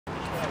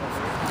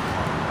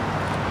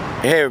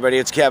Hey everybody,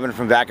 it's Kevin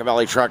from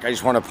A.R.E Truck. I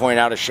just want to point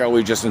out a shell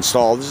we just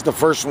installed. This is the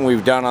first one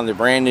we've done on the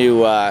brand new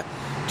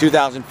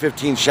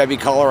 2015 Chevy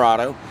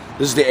Colorado.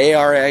 This is the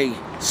A.R.E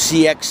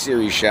CX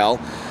series shell.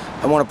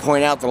 I want to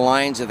point out the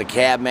lines of the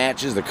cab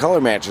matches. The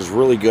color match is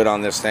really good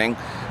on this thing.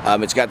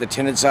 It's got the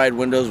tinted side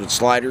windows with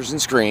sliders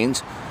and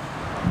screens.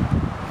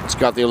 It's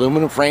got the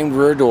aluminum framed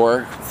rear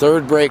door.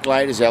 Third brake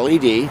light is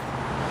LED.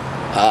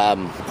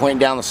 Pointing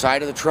down the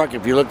side of the truck,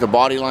 if you look, the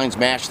body lines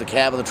match the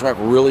cab of the truck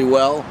really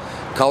well.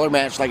 Color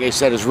match, like I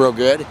said, is real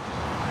good.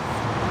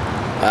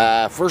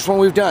 First one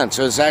we've done,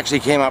 so this actually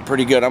came out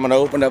pretty good. I'm going to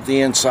open up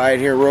the inside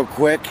here real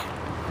quick.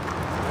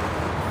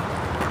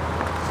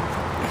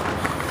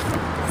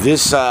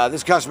 This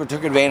customer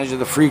took advantage of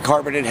the free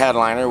carpeted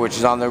headliner, which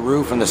is on the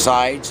roof and the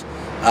sides,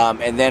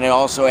 and then it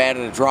also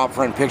added a drop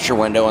front picture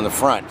window in the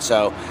front,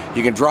 so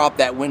you can drop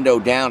that window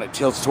down. It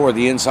tilts toward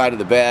the inside of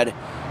the bed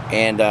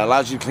and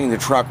allows you to clean the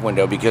truck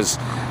window, because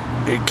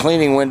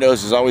cleaning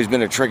windows has always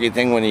been a tricky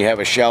thing when you have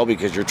a shell,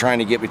 because you're trying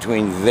to get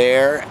between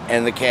there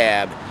and the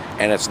cab,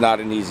 and it's not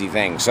an easy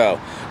thing. So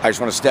I just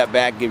want to step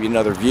back, give you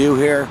another view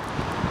here.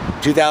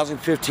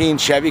 2015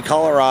 Chevy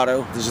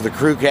Colorado. This is the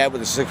crew cab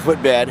with a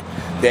 6-foot bed,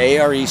 the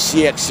A.R.E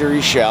CX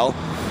series shell.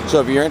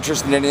 So if you're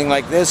interested in anything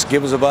like this,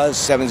 give us a buzz,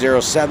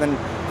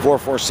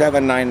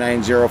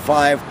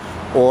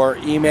 707-447-9905, or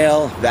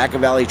email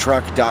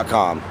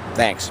vacavalleitruck.com.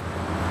 Thanks.